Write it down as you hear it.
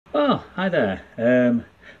Oh, hi there.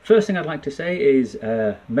 First thing I'd like to say is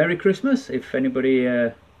Merry Christmas. If anybody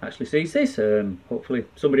actually sees this, hopefully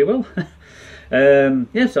somebody will.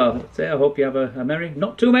 Yeah, so I'd say I hope you have a merry,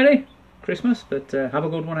 not too merry Christmas, but have a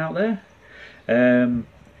good one out there. Um,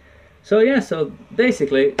 so yeah, so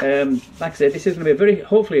basically, like I said, this is going to be a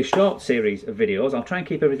hopefully a short series of videos. I'll try and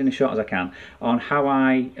keep everything as short as I can on how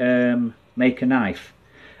I make a knife.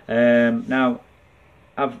 Now,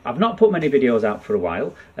 I've not put many videos out for a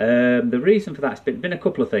while. The reason for that's been a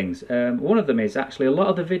couple of things. One of them is actually a lot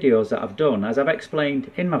of the videos that I've done, as I've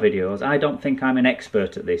explained in my videos, I don't think I'm an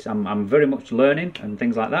expert at this. I'm very much learning and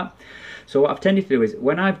things like that. So what I've tended to do is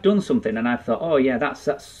when I've done something and I've thought, oh yeah, that's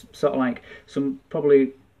sort of like some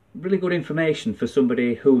probably really good information for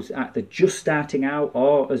somebody who's either just starting out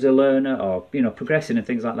or as a learner or progressing and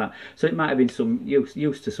things like that. So it might have been some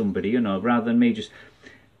use to somebody, rather than me just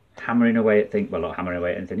hammering away at things. Well, not hammering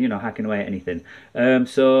away at anything, hacking away at anything.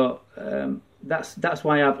 That's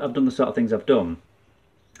why I've done the sort of things I've done.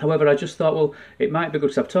 However, I just thought, well, it might be good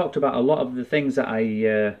because I've talked about a lot of the things that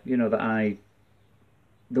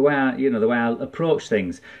the way I approach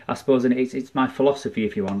things, I suppose, and it's my philosophy,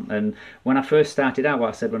 if you want. And when I first started out, what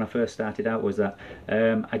I said when I first started out was that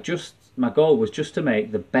my goal was just to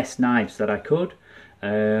make the best knives that I could.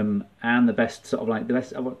 And the best sort of like the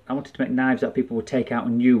best. I wanted to make knives that people would take out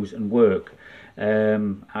and use and work.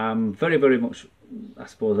 I'm very, very much, I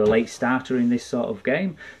suppose, a late starter in this sort of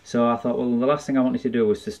game. So I thought, well, the last thing I wanted to do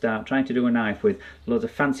was to start trying to do a knife with loads of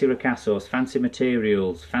fancy ricassos, fancy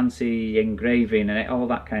materials, fancy engraving, and all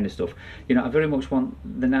that kind of stuff. I very much want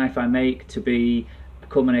the knife I make to be a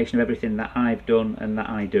culmination of everything that I've done and that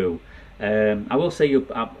I do. I will say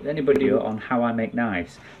anybody on how I make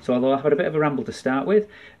knives. So although I've had a bit of a ramble to start with,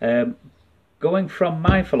 going from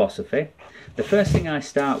my philosophy, the first thing I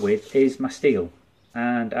start with is my steel,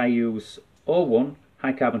 and I use O1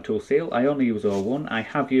 high carbon tool steel. I only use O1. I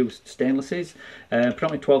have used stainlesses,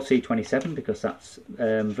 probably 12C27 because that's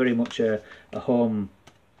very much a home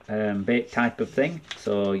bake type of thing,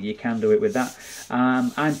 so you can do it with that.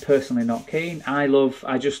 I'm personally not keen.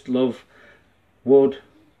 I just love wood,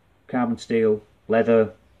 carbon steel,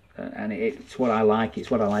 leather, and it's what I like. It's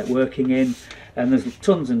what I like working in. And there's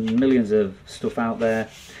tons and millions of stuff out there.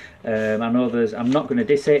 I know I'm not going to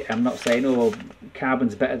diss it. I'm not saying, oh,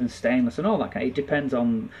 carbon's better than stainless and all that. It depends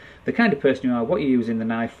on the kind of person you are, what you're using the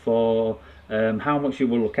knife for, how much you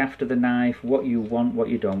will look after the knife, what you want, what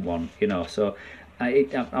you don't want. So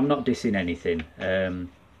I'm not dissing anything.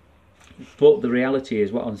 But the reality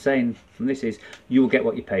is, what I'm saying from this is, you will get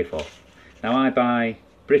what you pay for. Now I buy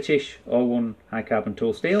British O1 high carbon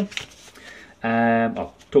tool steel,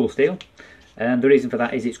 or tool steel, and the reason for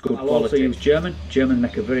that is it's good quality. I'll also use German. German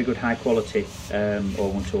make a very good high quality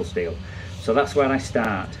O1 tool steel, so that's where I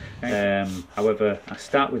start. However, I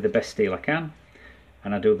start with the best steel I can,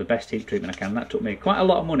 and I do the best heat treatment I can. That took me quite a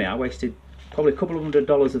lot of money. I wasted probably a couple of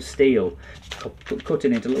 $100 of steel,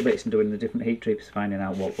 cutting into little bits and doing the different heat treatments, finding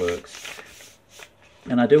out what works.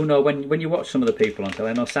 And I do know when you watch some of the people on telly,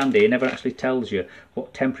 I know Sandy, he never actually tells you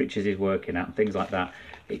what temperatures he's working at and things like that.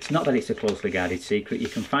 It's not that it's a closely guarded secret. You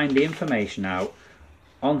can find the information out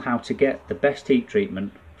on how to get the best heat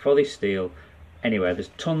treatment for this steel anywhere. There's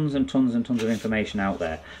tons and tons and tons of information out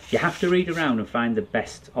there. You have to read around and find the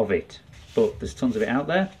best of it, but there's tons of it out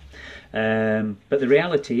there. But the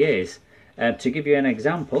reality is, to give you an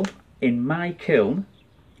example, in my kiln,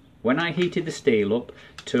 when I heated the steel up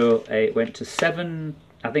to it went to 7,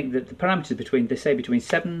 I think that the parameters between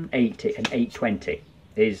 780 and 820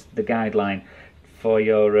 is the guideline for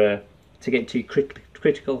your to get to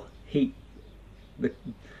critical heat,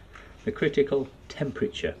 the critical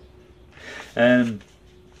temperature. And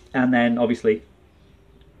then obviously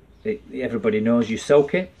everybody knows you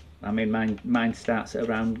soak it. I mean, mine starts at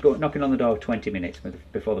around knocking on the door 20 minutes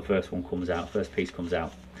before the first piece comes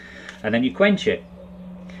out, and then you quench it.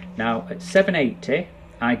 Now at 780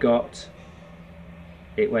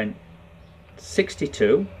 it went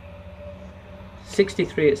 62,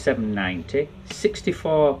 63 at 790,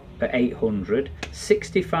 64 at 800,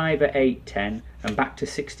 65 at 810, and back to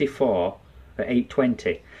 64 at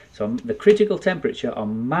 820. So the critical temperature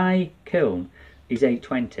on my kiln is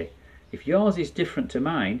 820. If yours is different to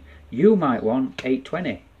mine, you might want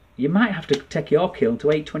 820. You might have to take your kiln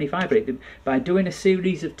to 825, but by doing a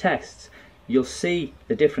series of tests, you'll see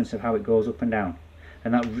the difference of how it goes up and down.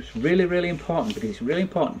 And that's really, really important, because it's really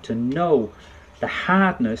important to know the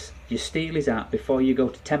hardness your steel is at before you go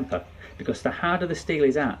to temper, because the harder the steel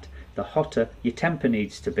is at, the hotter your temper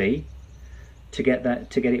needs to be to get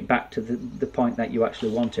it back to the point that you actually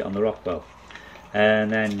want it on the Rockwell.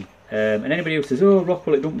 And then and anybody who says, oh,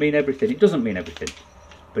 Rockwell, it don't mean everything, it doesn't mean everything.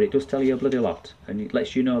 but it does tell you a bloody lot, and it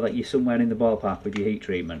lets you know that you're somewhere in the ballpark with your heat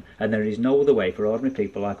treatment, and there is no other way for ordinary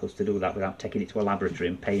people like us to do that without taking it to a laboratory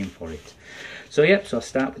and paying for it. So yep, so I'll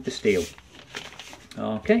start with the steel.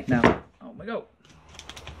 Okay, now on we go.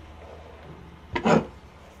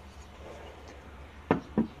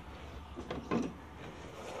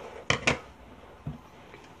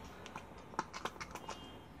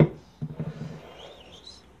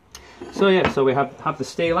 So yeah, so we have the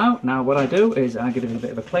steel out. Now what I do is I give it a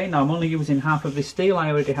bit of a clean. Now I'm only using half of this steel.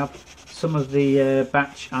 I already have some of the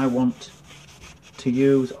batch I want to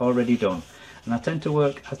use already done. And I tend to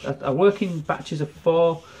work, I work in batches of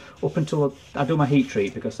 4 up until I do my heat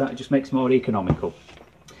treat, because that just makes it more economical.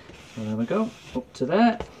 So there we go, up to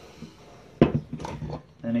there.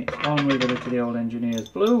 Then it's on with a bit of the old engineer's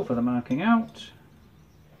blue for the marking out.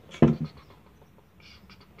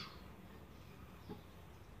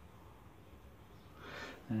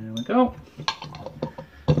 There we go.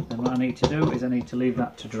 And what I need to do is I need to leave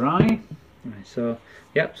that to dry. Right, so,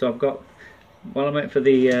 yep, so I've got, while I'm waiting for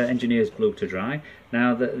the engineer's blue to dry,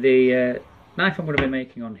 now the knife I'm going to be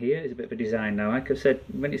making on here is a bit of a design. Now, like I said,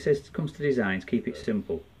 when it comes to designs, keep it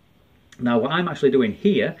simple. Now, what I'm actually doing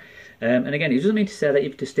here, and again, it doesn't mean to say that you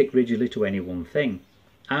have to stick rigidly to any one thing.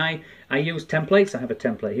 I use templates. I have a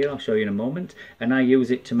template here, I'll show you in a moment, and I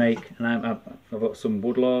use it to make, and I've got some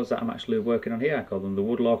Woodlores that I'm actually working on here. I call them the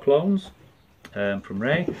Woodlore clones from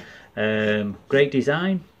Ray. Great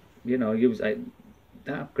design, you know,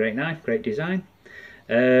 great knife, great design,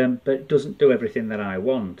 but it doesn't do everything that I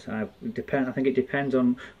want. I think it depends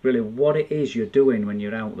on really what it is you're doing when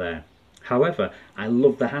you're out there. However, I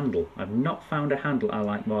love the handle. I've not found a handle I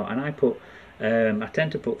like more, and I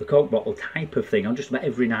tend to put the Coke bottle type of thing on just about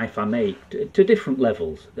every knife I make to different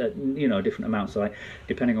levels, you know, different amounts, so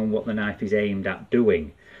depending on what the knife is aimed at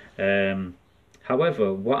doing.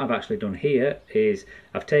 However, what I've actually done here is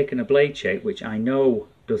I've taken a blade shape which I know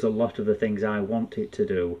does a lot of the things I want it to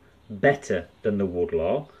do better than the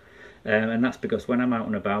Woodlore. And that's because when I'm out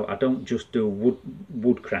and about, I don't just do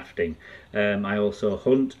wood crafting. I also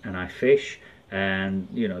hunt and I fish, and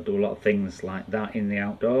you know, do a lot of things like that in the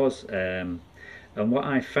outdoors. And what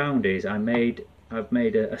I found is I've made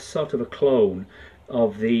a sort of a clone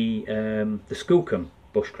of the Skookum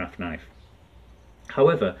bushcraft knife.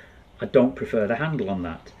 However, I don't prefer the handle on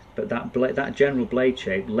that, but that general blade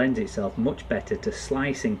shape lends itself much better to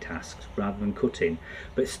slicing tasks rather than cutting,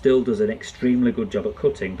 but still does an extremely good job at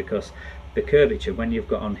cutting, because the curvature when you've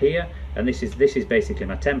got on here, and this is basically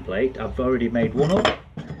my template. I've already made one up.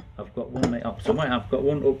 I've got one made up somewhere. I've got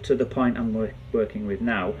one up to the point I'm working with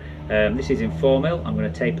now. This is in 4mm. I'm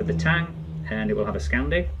going to taper the tang, and it will have a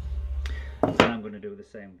Scandi. And I'm going to do the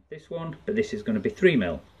same with this one, but this is going to be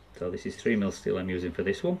 3mm. So this is 3mm steel I'm using for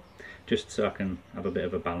this one, just so I can have a bit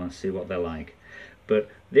of a balance, see what they're like. But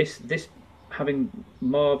this having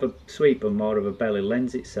more of a sweep and more of a belly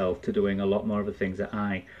lends itself to doing a lot more of the things that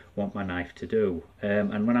I want my knife to do.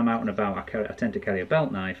 And when I'm out and about, I tend to carry a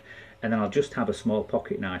belt knife, and then I'll just have a small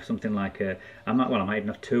pocket knife, something like I might even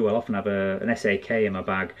have 2. I'll often have an SAK in my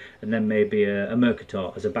bag, and then maybe a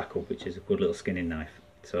Mercator as a backup, which is a good little skinning knife.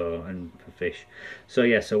 So, and for fish. So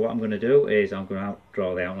yeah, so what I'm going to do is I'm going to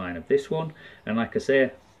draw the outline of this one, and like I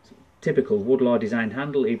say, typical Woodlore designed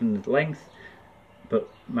handle, even the length, but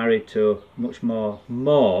married to much more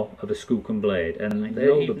of a Skookum blade. And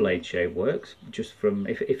the older blade shape works just from,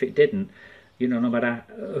 if it didn't, you know, no matter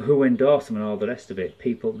who endorsed them and all the rest of it,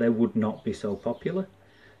 they would not be so popular,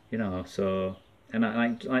 you know. So, and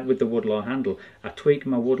like with the Woodlore handle, I tweak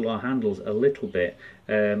my Woodlore handles a little bit,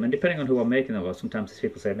 and depending on who I'm making them, sometimes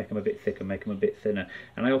people say make them a bit thicker, make them a bit thinner.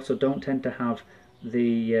 And I also don't tend to have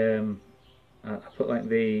the I put like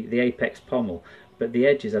the apex pommel, but the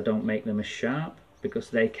edges I don't make them as sharp,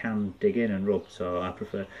 because they can dig in and rub. So I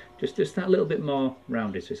prefer just that little bit more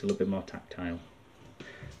rounded, so it's a little bit more tactile.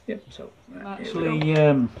 Yep. So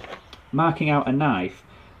actually, marking out a knife,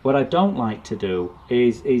 what I don't like to do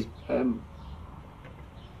is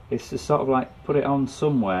to sort of like put it on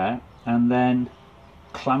somewhere and then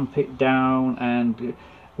clamp it down. And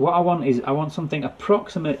what I want is something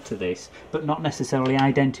approximate to this, but not necessarily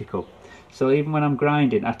identical. So even when I'm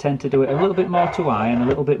grinding, I tend to do it a little bit more to eye and a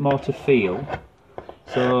little bit more to feel.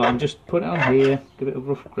 So I'm just putting it on here, give it a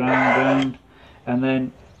rough ground, and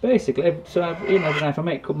then basically, so you know, the knife I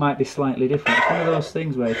make might be slightly different. It's one of those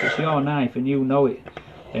things where if it's your knife and you know it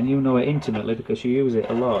intimately because you use it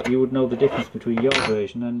a lot, you would know the difference between your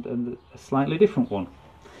version and a slightly different one.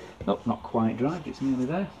 Nope, not quite dry, but it's nearly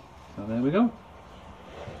there. So there we go.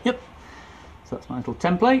 Yep. So that's my little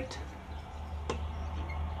template.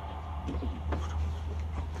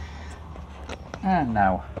 And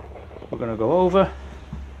now we're going to go over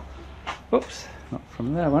Oops, not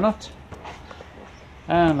from there, why not?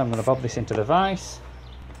 And I'm going to bob this into the vise.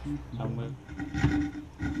 And we'll...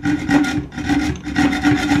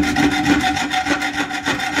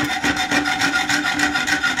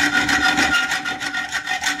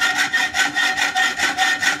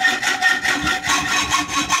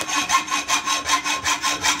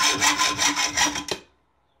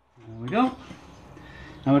 There we go.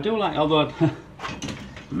 Now I do like, although I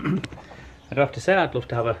do have to say I'd love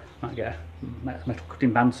to have might get a metal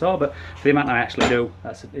cutting bandsaw, but for the amount I actually do,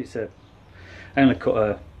 I only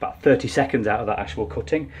cut about 30 seconds out of that actual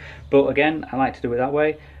cutting. But again, I like to do it that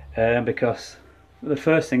way because the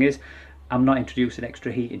first thing is I'm not introducing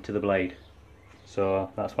extra heat into the blade,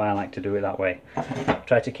 so that's why I like to do it that way.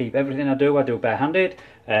 Try to keep everything I do barehanded,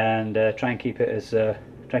 and try and keep it as try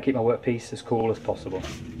and keep my workpiece as cool as possible.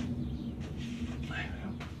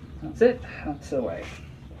 That's it. That's the way.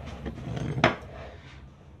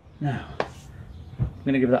 Now, I'm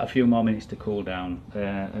going to give that a few more minutes to cool down,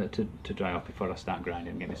 to dry off before I start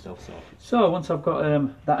grinding and get myself sorted. So once I've got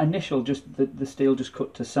that initial, just the steel just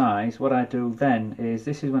cut to size, what I do then is,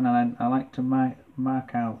 this is when I like to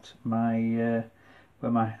mark out my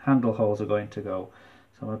where my handle holes are going to go.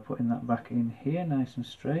 So I'm putting that back in here, nice and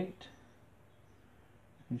straight.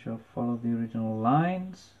 Making sure I follow the original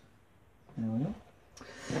lines. There we go.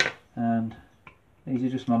 And these are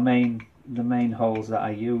just the main holes that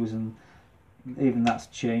I use, and even that's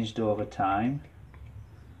changed over time.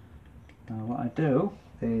 Now what I do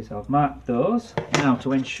is I've marked those. Now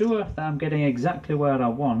to ensure that I'm getting exactly where I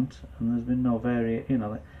want, and there's been no there's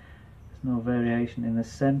no variation in the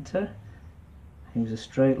centre, use a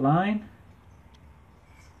straight line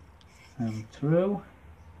and through,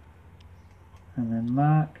 and then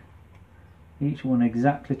mark each one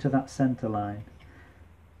exactly to that centre line.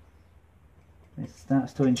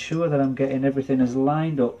 That's to ensure that I'm getting everything as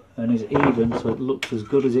lined up and as even, so it looks as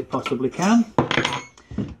good as it possibly can.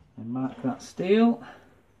 And mark that steel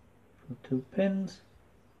for 2 pins.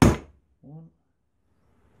 1,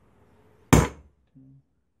 2.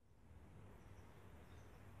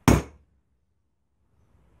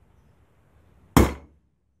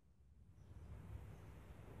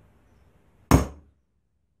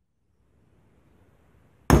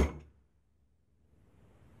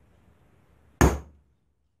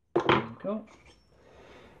 Go.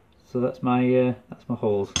 So that's my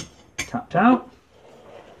holes tapped out,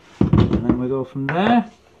 and then we go from there,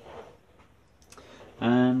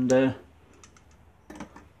 and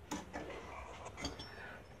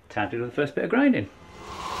time to do the first bit of grinding.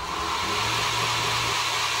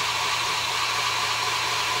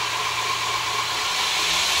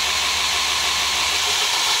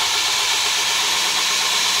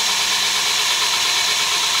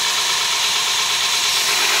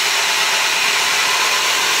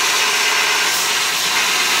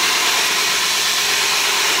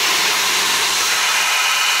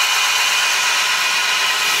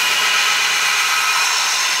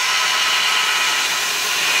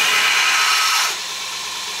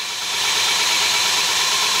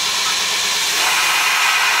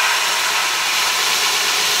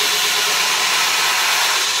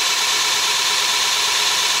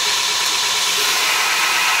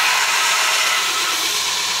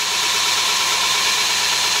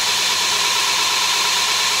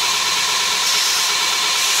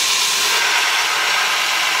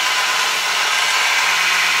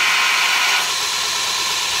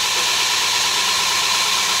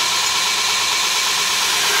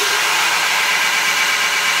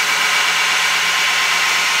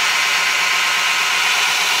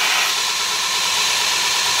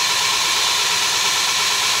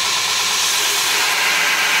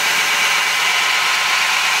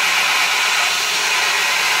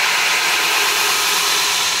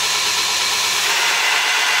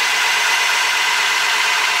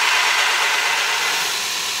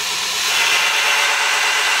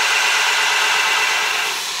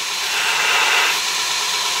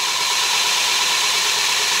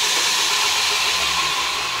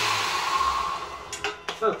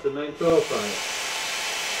 That's the main profile.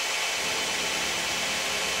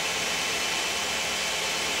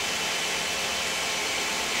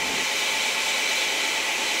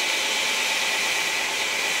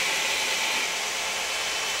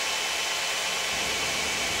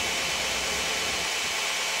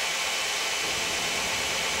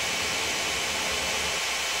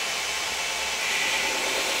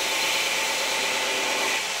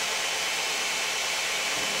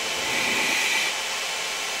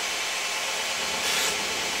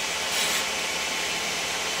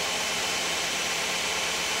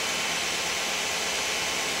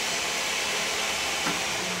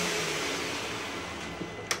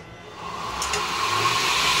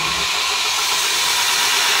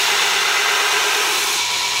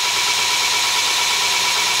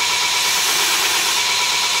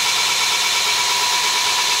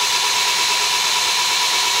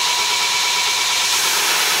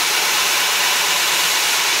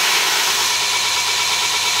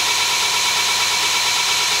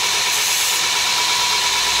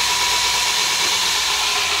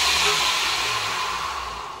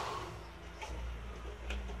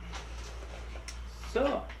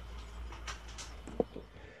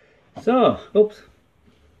 So, oops,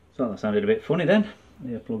 so that sounded a bit funny then.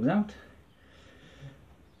 The earplugs out.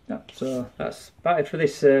 Yep, so that's about it for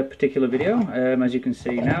this particular video. As you can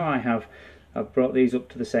see now, I've brought these up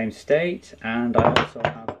to the same state, and I also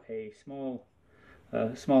have a small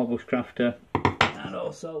bushcrafter and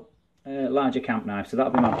also a larger camp knife. So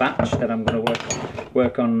that'll be my batch that I'm going to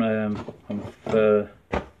work on for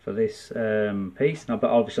this piece. Now, but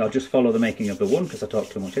obviously I'll just follow the making of the one because I talk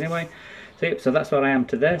too much anyway. So yep, so that's what I am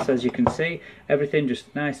to there. So as you can see, everything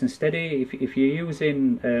just nice and steady. If you're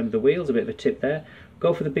using the wheels, a bit of a tip there,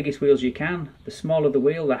 go for the biggest wheels you can. The smaller the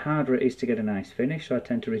wheel, the harder it is to get a nice finish. So I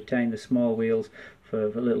tend to retain the small wheels for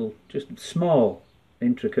little, just small,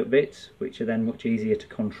 intricate bits, which are then much easier to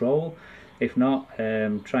control. If not,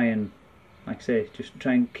 try and, like I say, just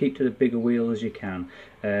try and keep to the bigger wheel as you can.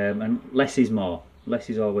 And less is more. Less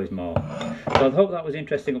is always more. So I hope that was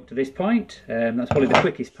interesting up to this point. That's probably the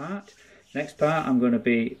quickest part. Next part, I'm going to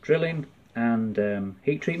be drilling and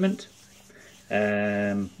heat treatment.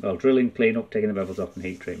 Well, drilling, clean up, taking the bevels off, and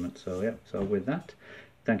heat treatment. So yeah, so with that,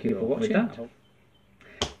 thank you for watching.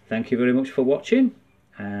 Thank you very much for watching,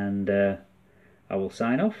 and I will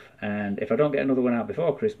sign off. And if I don't get another one out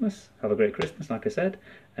before Christmas, have a great Christmas, like I said,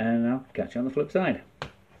 and I'll catch you on the flip side.